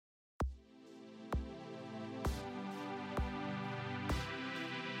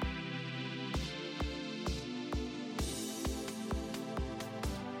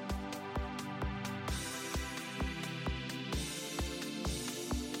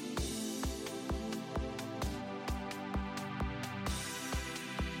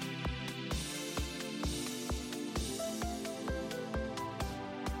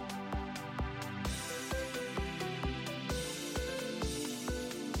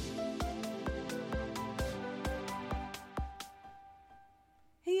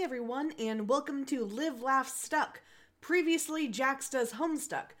Hey everyone, and welcome to Live, Laugh, Stuck, previously Jaxta's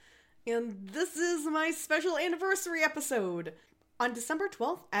Homestuck. And this is my special anniversary episode. On December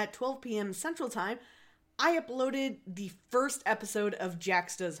 12th at 12 p.m. Central Time, I uploaded the first episode of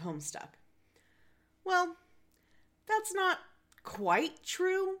Jaxta's Homestuck. Well, that's not quite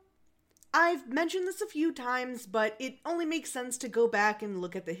true. I've mentioned this a few times, but it only makes sense to go back and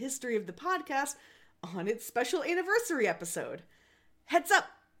look at the history of the podcast on its special anniversary episode. Heads up,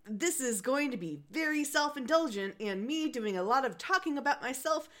 this is going to be very self-indulgent and me doing a lot of talking about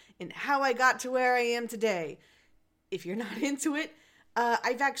myself and how I got to where I am today. If you're not into it,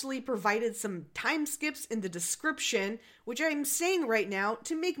 I've actually provided some time skips in the description, which I'm saying right now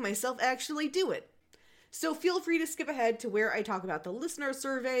to make myself actually do it. So feel free to skip ahead to where I talk about the listener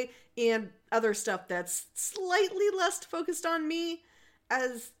survey and other stuff that's slightly less focused on me,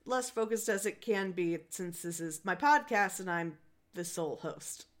 as less focused as it can be since this is my podcast and I'm the sole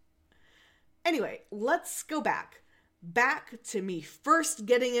host. Anyway, let's go back to me first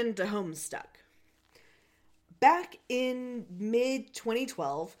getting into Homestuck. Back in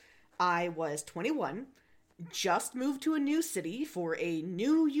mid-2012, I was 21, just moved to a new city for a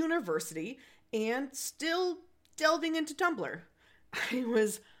new university, and still delving into Tumblr. I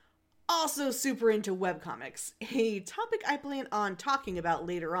was also super into webcomics, a topic I plan on talking about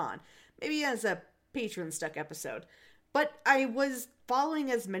later on, maybe as a Patreon Stuck episode. But I was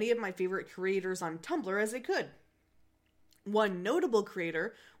following as many of my favorite creators on Tumblr as I could. One notable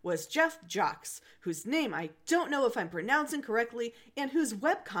creator was Jeff Jocks, whose name I don't know if I'm pronouncing correctly, and whose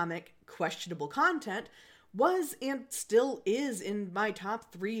webcomic, Questionable Content, was and still is in my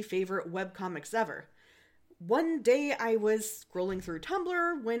top 3 favorite webcomics ever. One day I was scrolling through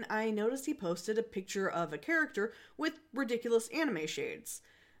Tumblr when I noticed he posted a picture of a character with ridiculous anime shades.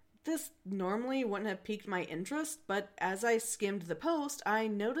 This normally wouldn't have piqued my interest, but as I skimmed the post, I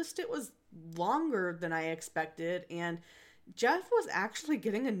noticed it was longer than I expected, and Jeff was actually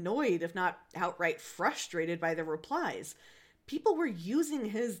getting annoyed, if not outright frustrated by the replies. People were using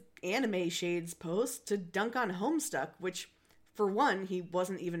his anime shades post to dunk on Homestuck, which, for one, he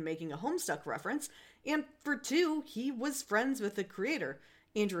wasn't even making a Homestuck reference, and for two, he was friends with the creator,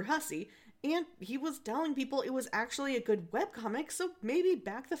 Andrew Hussey, and he was telling people it was actually a good webcomic, so maybe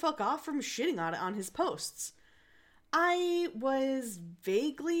back the fuck off from shitting on it on his posts. I was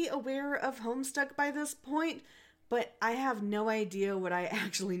vaguely aware of Homestuck by this point, but I have no idea what I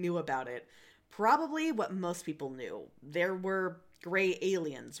actually knew about it. Probably what most people knew. There were gray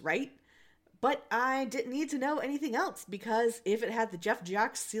aliens, right? But I didn't need to know anything else, because if it had the Jeff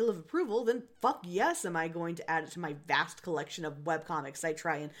Jocks seal of approval, then fuck yes am I going to add it to my vast collection of webcomics I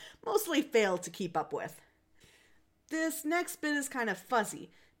try and mostly fail to keep up with. This next bit is kind of fuzzy,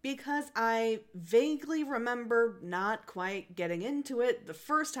 because I vaguely remember not quite getting into it the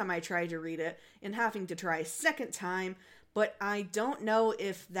first time I tried to read it, and having to try a second time, but I don't know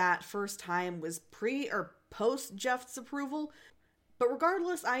if that first time was pre or post Jeff's approval. But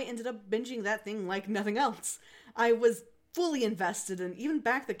regardless, I ended up binging that thing like nothing else. I was fully invested and even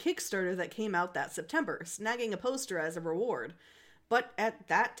backed the Kickstarter that came out that September, snagging a poster as a reward. But at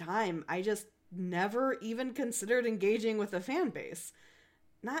that time, I just never even considered engaging with the fan base.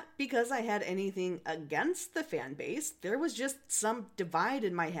 Not because I had anything against the fan base, there was just some divide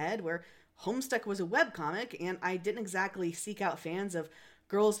in my head where Homestuck was a webcomic and I didn't exactly seek out fans of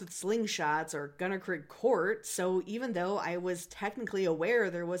Girls with Slingshots or Gunner Craig Court, so even though I was technically aware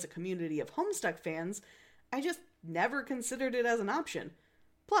there was a community of Homestuck fans, I just never considered it as an option.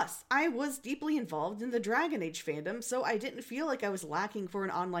 Plus, I was deeply involved in the Dragon Age fandom, so I didn't feel like I was lacking for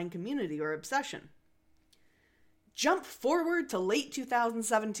an online community or obsession. Jump forward to late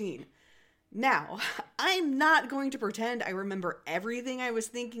 2017. Now, I'm not going to pretend I remember everything I was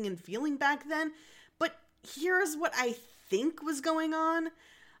thinking and feeling back then, but here's what I think was going on.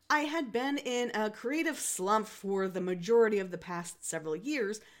 I had been in a creative slump for the majority of the past several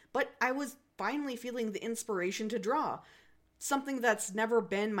years, but I was finally feeling the inspiration to draw. Something that's never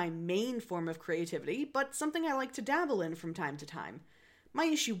been my main form of creativity, but something I like to dabble in from time to time. My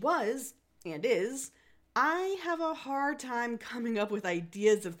issue was, and is, I have a hard time coming up with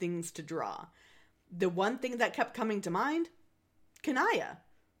ideas of things to draw. The one thing that kept coming to mind? Kanaya.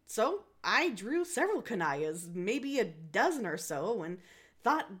 So I drew several Kanayas, maybe a dozen or so, and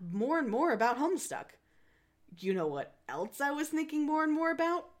thought more and more about Homestuck. You know what else I was thinking more and more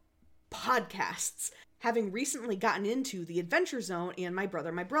about? Podcasts. Having recently gotten into the Adventure Zone and My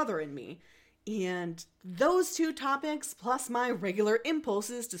Brother and Me. And those two topics, plus my regular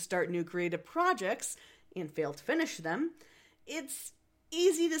impulses to start new creative projects and fail to finish them, it's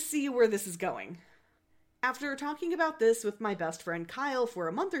easy to see where this is going. After talking about this with my best friend Kyle for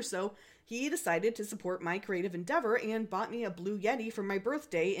a month or so, he decided to support my creative endeavor and bought me a Blue Yeti for my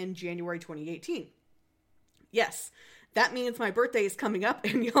birthday in January 2018. Yes, that means my birthday is coming up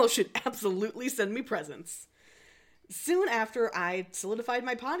and y'all should absolutely send me presents. Soon after, I solidified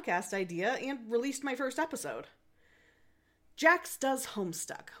my podcast idea and released my first episode. Jax Does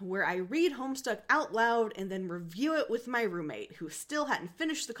Homestuck, where I read Homestuck out loud and then review it with my roommate, who still hadn't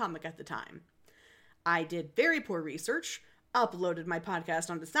finished the comic at the time. I did very poor research, uploaded my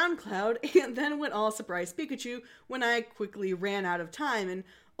podcast onto SoundCloud, and then went all surprise Pikachu when I quickly ran out of time and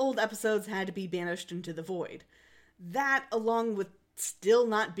old episodes had to be banished into the void. That, along with still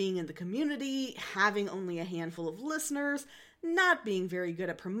not being in the community, having only a handful of listeners, not being very good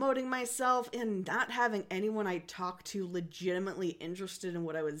at promoting myself, and not having anyone I talked to legitimately interested in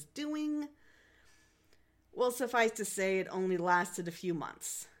what I was doing, well, suffice to say, it only lasted a few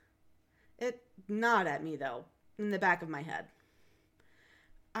months. It gnawed at me, though, in the back of my head.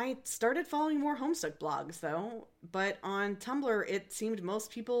 I started following more Homestuck blogs, though, but on Tumblr, it seemed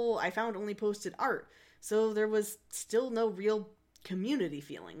most people I found only posted art, so there was still no real community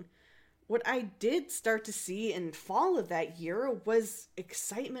feeling. What I did start to see in fall of that year was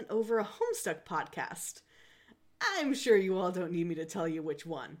excitement over a Homestuck podcast. I'm sure you all don't need me to tell you which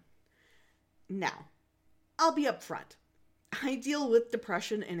one. Now, I'll be upfront. I deal with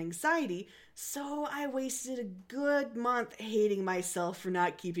depression and anxiety, so I wasted a good month hating myself for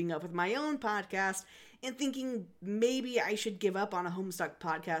not keeping up with my own podcast and thinking maybe I should give up on a Homestuck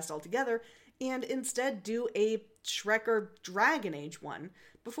podcast altogether and instead do a Shrek or Dragon Age one,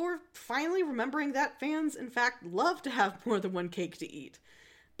 before finally remembering that fans, in fact, love to have more than one cake to eat.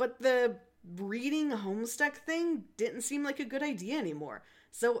 But the reading Homestuck thing didn't seem like a good idea anymore.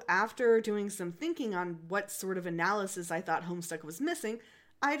 So after doing some thinking on what sort of analysis I thought Homestuck was missing,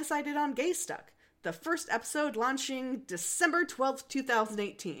 I decided on Gaystuck, the first episode launching December 12th,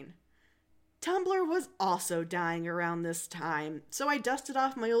 2018. Tumblr was also dying around this time, so I dusted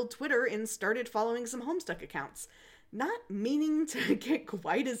off my old Twitter and started following some Homestuck accounts, not meaning to get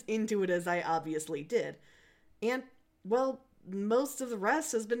quite as into it as I obviously did. And, well, most of the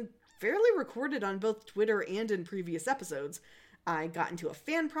rest has been fairly recorded on both Twitter and in previous episodes. I got into a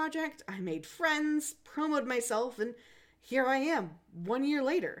fan project, I made friends, promoted myself, and here I am, 1 year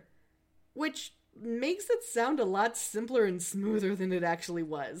later. Which makes it sound a lot simpler and smoother than it actually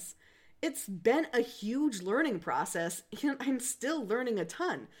was. It's been a huge learning process, and I'm still learning a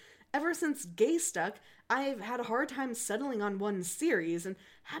ton. Ever since Gaystuck, I've had a hard time settling on one series, and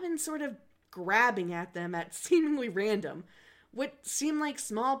have been sort of grabbing at them at seemingly random. What seem like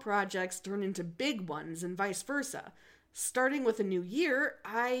small projects turn into big ones, and vice versa. Starting with a new year,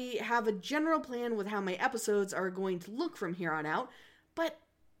 I have a general plan with how my episodes are going to look from here on out, but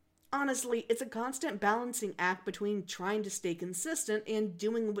honestly, it's a constant balancing act between trying to stay consistent and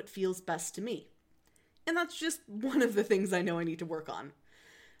doing what feels best to me. And that's just one of the things I know I need to work on.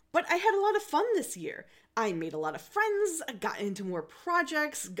 But I had a lot of fun this year. I made a lot of friends, got into more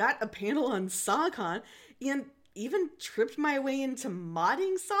projects, got a panel on SawCon, and even tripped my way into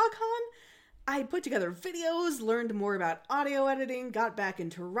modding SawCon. I put together videos, learned more about audio editing, got back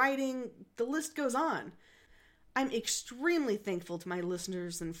into writing, the list goes on. I'm extremely thankful to my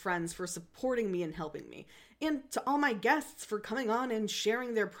listeners and friends for supporting me and helping me, and to all my guests for coming on and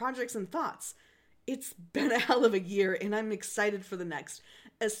sharing their projects and thoughts. It's been a hell of a year, and I'm excited for the next,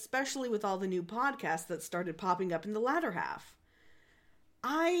 especially with all the new podcasts that started popping up in the latter half.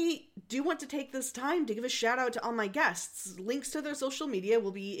 I do want to take this time to give a shout out to all my guests. Links to their social media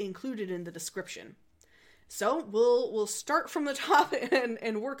will be included in the description. So we'll start from the top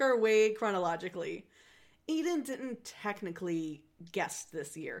and work our way chronologically. Aiden didn't technically guest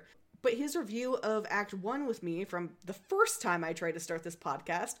this year, but his review of Act 1 with me from the first time I tried to start this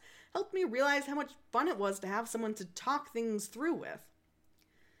podcast helped me realize how much fun it was to have someone to talk things through with.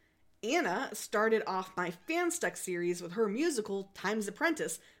 Anna started off my Fanstuck series with her musical, Time's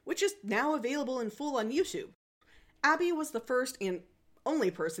Apprentice, which is now available in full on YouTube. Abby was the first and only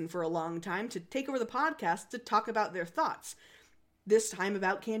person for a long time to take over the podcast to talk about their thoughts, this time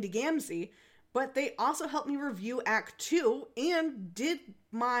about Candy Gamzee, but they also helped me review Act 2 and did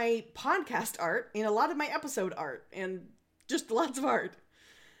my podcast art and a lot of my episode art, and just lots of art.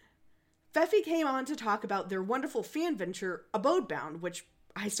 Feffy came on to talk about their wonderful fan venture, Abodebound, which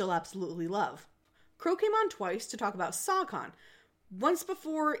I still absolutely love. Crow came on twice to talk about SawCon, once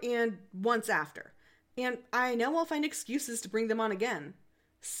before and once after, and I know I'll find excuses to bring them on again.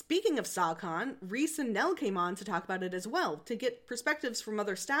 Speaking of SawCon, Reese and Nell came on to talk about it as well, to get perspectives from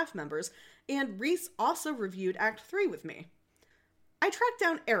other staff members, and Reese also reviewed Act 3 with me. I tracked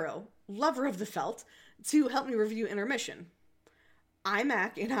down Arrow, lover of the felt, to help me review Intermission.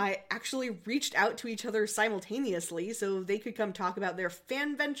 iMac and I actually reached out to each other simultaneously so they could come talk about their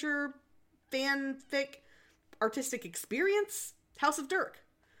fanfic, artistic experience, House of Dirk.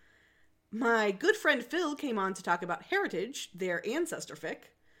 My good friend Phil came on to talk about Heritage, their ancestor fic.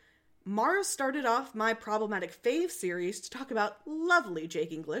 Mars started off my Problematic Fave series to talk about lovely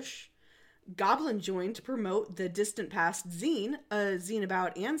Jake English. Goblin joined to promote the Distant Past zine, a zine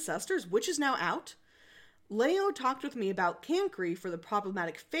about ancestors, which is now out. Leo talked with me about Cancri for the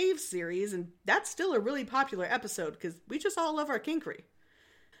Problematic Fave series, and that's still a really popular episode, because we just all love our Cancri.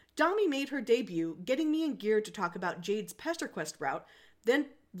 Dami made her debut, getting me in gear to talk about Jade's PesterQuest route, then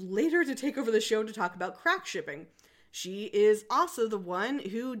later to take over the show to talk about crack shipping. She is also the one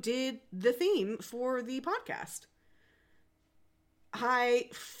who did the theme for the podcast. I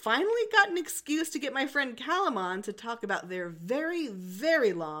finally got an excuse to get my friend Callum on to talk about their very,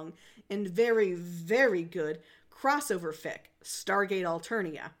 very long and very, very good crossover fic, Stargate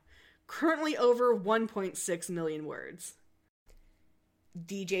Alternia, currently over 1.6 million words.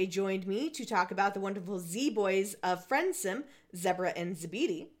 DJ joined me to talk about the wonderful Z-Boys of Friendsim, Zebra and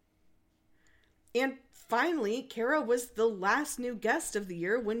Zabidi. And finally, Kara was the last new guest of the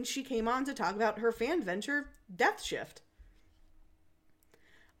year when she came on to talk about her fan venture, Death Shift.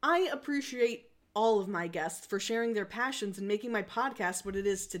 I appreciate all of my guests for sharing their passions and making my podcast what it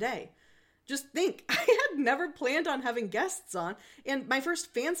is today. Just think, I had never planned on having guests on, and my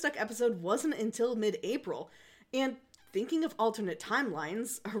first Fanstuck episode wasn't until mid-April. And thinking of alternate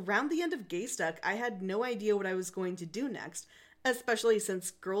timelines, around the end of Gaystuck, I had no idea what I was going to do next, especially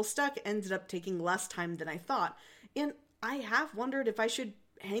since Girlstuck ended up taking less time than I thought, and I have wondered if I should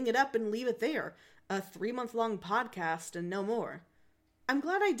hang it up and leave it there, a 3-month-long podcast and no more. I'm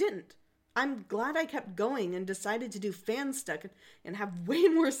glad I didn't. I'm glad I kept going and decided to do Fanstuck and have way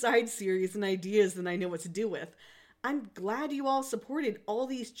more side series and ideas than I know what to do with. I'm glad you all supported all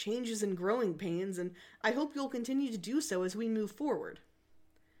these changes and growing pains, and I hope you'll continue to do so as we move forward.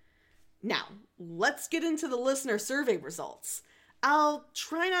 Now, let's get into the listener survey results. I'll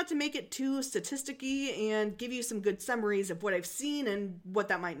try not to make it too statisticky and give you some good summaries of what I've seen and what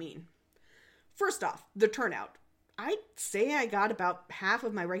that might mean. First off, the turnout. I'd say I got about half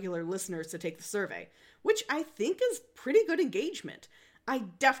of my regular listeners to take the survey, which I think is pretty good engagement. I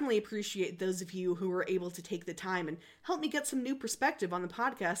definitely appreciate those of you who were able to take the time and help me get some new perspective on the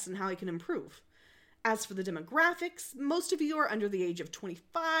podcast and how I can improve. As for the demographics, most of you are under the age of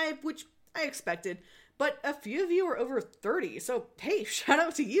 25, which I expected, but a few of you are over 30, so hey, shout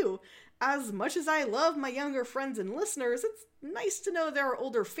out to you. As much as I love my younger friends and listeners, it's nice to know there are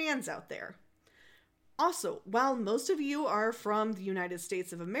older fans out there. Also, while most of you are from the United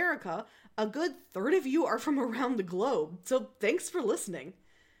States of America, a good third of you are from around the globe, so thanks for listening.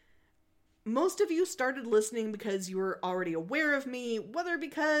 Most of you started listening because you were already aware of me, whether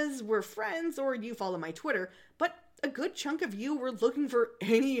because we're friends or you follow my Twitter, but a good chunk of you were looking for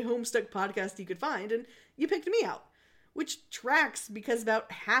any Homestuck podcast you could find, and you picked me out. Which tracks because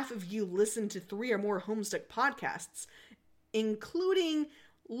about half of you listen to 3 or more Homestuck podcasts, including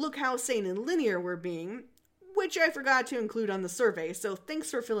Look How Sane and Linear We're Being, which I forgot to include on the survey, so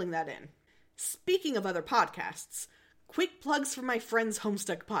thanks for filling that in. Speaking of other podcasts, quick plugs for my friends'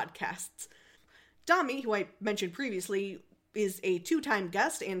 Homestuck podcasts. Dami, who I mentioned previously, is a 2-time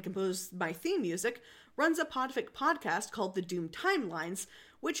guest and composed my theme music, runs a podfic podcast called The Doom Timelines,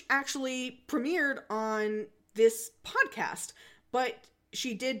 which actually premiered on this podcast, but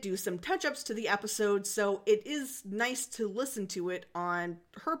she did do some touch-ups to the episode, so it is nice to listen to it on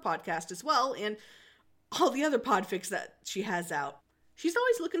her podcast as well, and all the other podfics that she has out. She's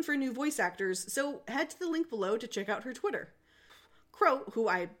always looking for new voice actors, so head to the link below to check out her Twitter. Crow, who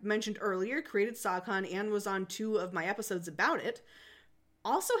I mentioned earlier, created SawCon and was on 2 of my episodes about it,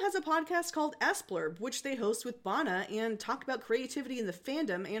 also has a podcast called S-Blurb, which they host with Bana and talk about creativity in the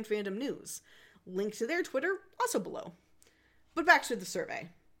fandom and fandom news. Link to their Twitter also below. But back to the survey.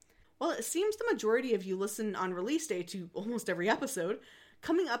 Well, it seems the majority of you listen on release day to almost every episode.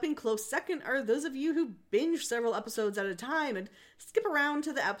 Coming up in close second are those of you who binge several episodes at a time and skip around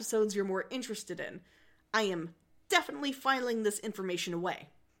to the episodes you're more interested in. I am definitely filing this information away.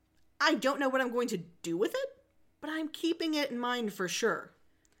 I don't know what I'm going to do with it, but I'm keeping it in mind for sure.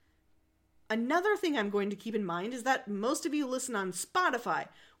 Another thing I'm going to keep in mind is that most of you listen on Spotify,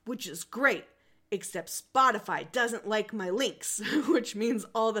 which is great. Except Spotify doesn't like my links, which means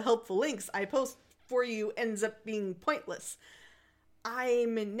all the helpful links I post for you ends up being pointless.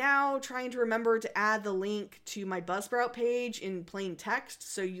 I'm now trying to remember to add the link to my Buzzsprout page in plain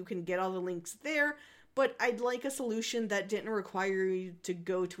text so you can get all the links there, but I'd like a solution that didn't require you to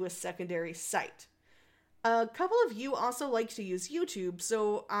go to a secondary site. A couple of you also like to use YouTube,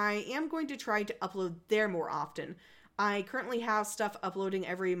 so I am going to try to upload there more often. I currently have stuff uploading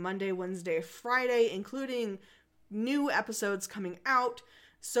every Monday, Wednesday, Friday, including new episodes coming out,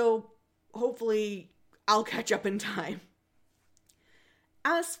 so hopefully I'll catch up in time.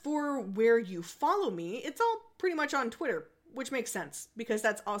 As for where you follow me, it's all pretty much on Twitter, which makes sense, because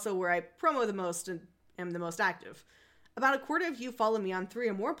that's also where I promo the most and am the most active. About a quarter of you follow me on 3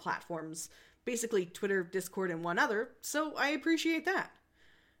 or more platforms, basically Twitter, Discord, and one other, so I appreciate that.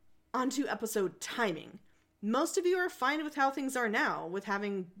 On to episode timing. Most of you are fine with how things are now, with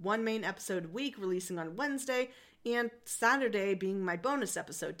having one main episode a week releasing on Wednesday, and Saturday being my bonus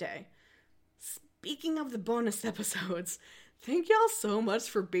episode day. Speaking of the bonus episodes, thank y'all so much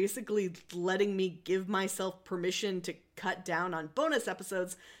for basically letting me give myself permission to cut down on bonus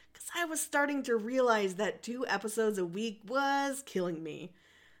episodes, because I was starting to realize that 2 episodes a week was killing me.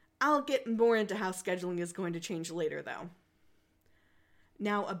 I'll get more into how scheduling is going to change later, though.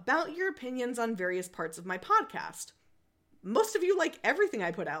 Now, about your opinions on various parts of my podcast. Most of you like everything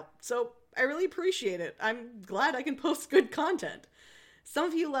I put out, so I really appreciate it. I'm glad I can post good content. Some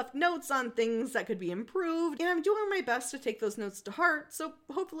of you left notes on things that could be improved, and I'm doing my best to take those notes to heart, so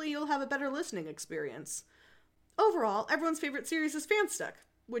hopefully you'll have a better listening experience. Overall, everyone's favorite series is Fanstuck,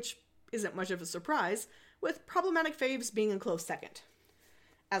 which isn't much of a surprise, with Problematic Faves being a close second.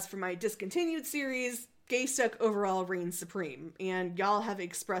 As for my discontinued series, Gaystuck overall reigns supreme, and y'all have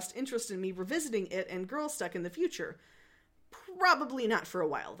expressed interest in me revisiting it and Girlstuck in the future. Probably not for a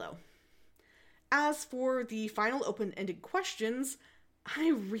while, though. As for the final open-ended questions, I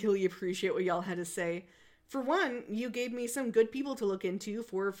really appreciate what y'all had to say. For one, you gave me some good people to look into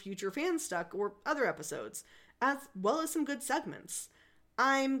for future Fanstuck or other episodes, as well as some good segments.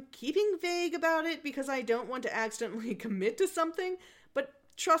 I'm keeping vague about it because I don't want to accidentally commit to something, but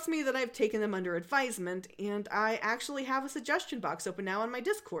trust me that I've taken them under advisement, and I actually have a suggestion box open now on my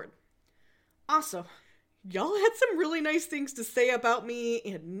Discord. Also, y'all had some really nice things to say about me,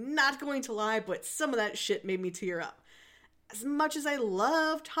 and not going to lie, but some of that shit made me tear up. As much as I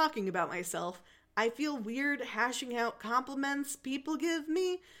love talking about myself, I feel weird hashing out compliments people give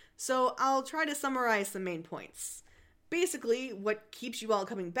me, so I'll try to summarize the main points. Basically, what keeps you all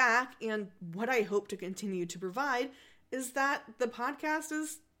coming back, and what I hope to continue to provide, is that the podcast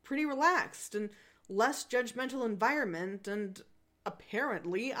is pretty relaxed and less judgmental environment, and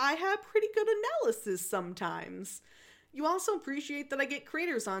apparently I have pretty good analysis sometimes. You also appreciate that I get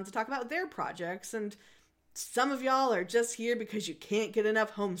creators on to talk about their projects, and some of y'all are just here because you can't get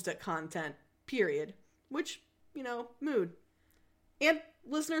enough Homestuck content, period. Which, mood. And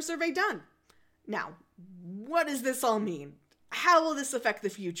listener survey done. Now, what does this all mean? How will this affect the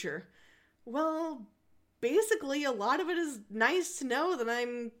future? Well, basically, a lot of it is nice to know that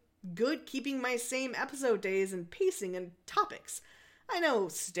I'm good keeping my same episode days and pacing and topics. I know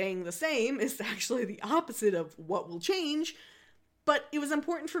staying the same is actually the opposite of what will change, but it was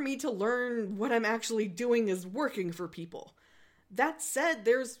important for me to learn what I'm actually doing is working for people. That said,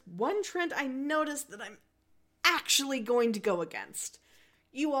 there's one trend I noticed that I'm actually going to go against.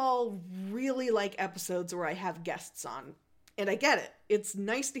 You all really like episodes where I have guests on. And I get it. It's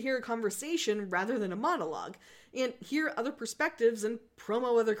nice to hear a conversation rather than a monologue, and hear other perspectives and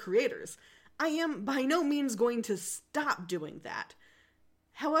promo other creators. I am by no means going to stop doing that.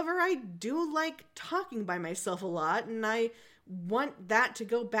 However, I do like talking by myself a lot, and I want that to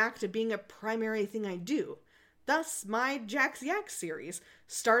go back to being a primary thing I do. Thus, my Jack's Yak series,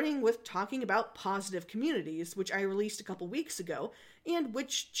 starting with talking about positive communities, which I released a couple weeks ago, and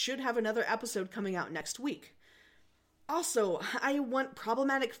which should have another episode coming out next week. Also, I want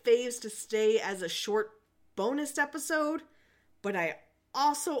Problematic Faves to stay as a short bonus episode, but I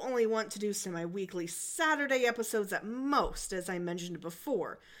also only want to do semi-weekly Saturday episodes at most, as I mentioned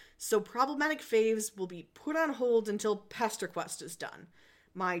before, so Problematic Faves will be put on hold until Pester Quest is done.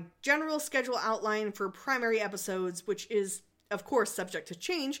 My general schedule outline for primary episodes, which is, of course, subject to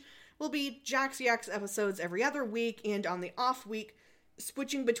change, will be Jack's Yaks episodes every other week, and on the off week,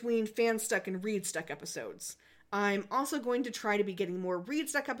 switching between Fanstuck and Readstuck episodes. I'm also going to try to be getting more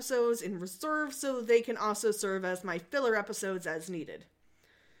Readstuck episodes in reserve so they can also serve as my filler episodes as needed.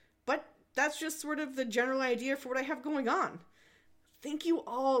 But that's just sort of the general idea for what I have going on. Thank you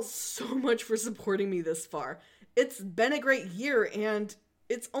all so much for supporting me this far. It's been a great year, and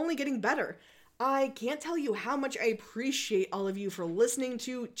it's only getting better. I can't tell you how much I appreciate all of you for listening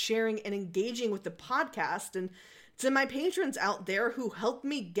to, sharing, and engaging with the podcast, and to my patrons out there who helped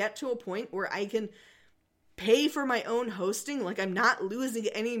me get to a point where I can pay for my own hosting, like I'm not losing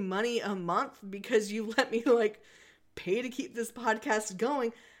any money a month because you let me, pay to keep this podcast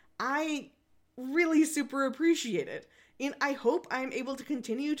going. I really super appreciate it. And I hope I'm able to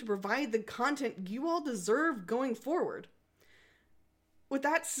continue to provide the content you all deserve going forward. With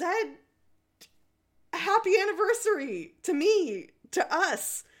that said, happy anniversary to me, to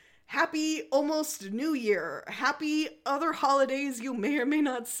us. Happy almost New Year. Happy other holidays you may or may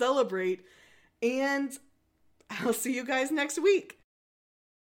not celebrate. And I'll see you guys next week.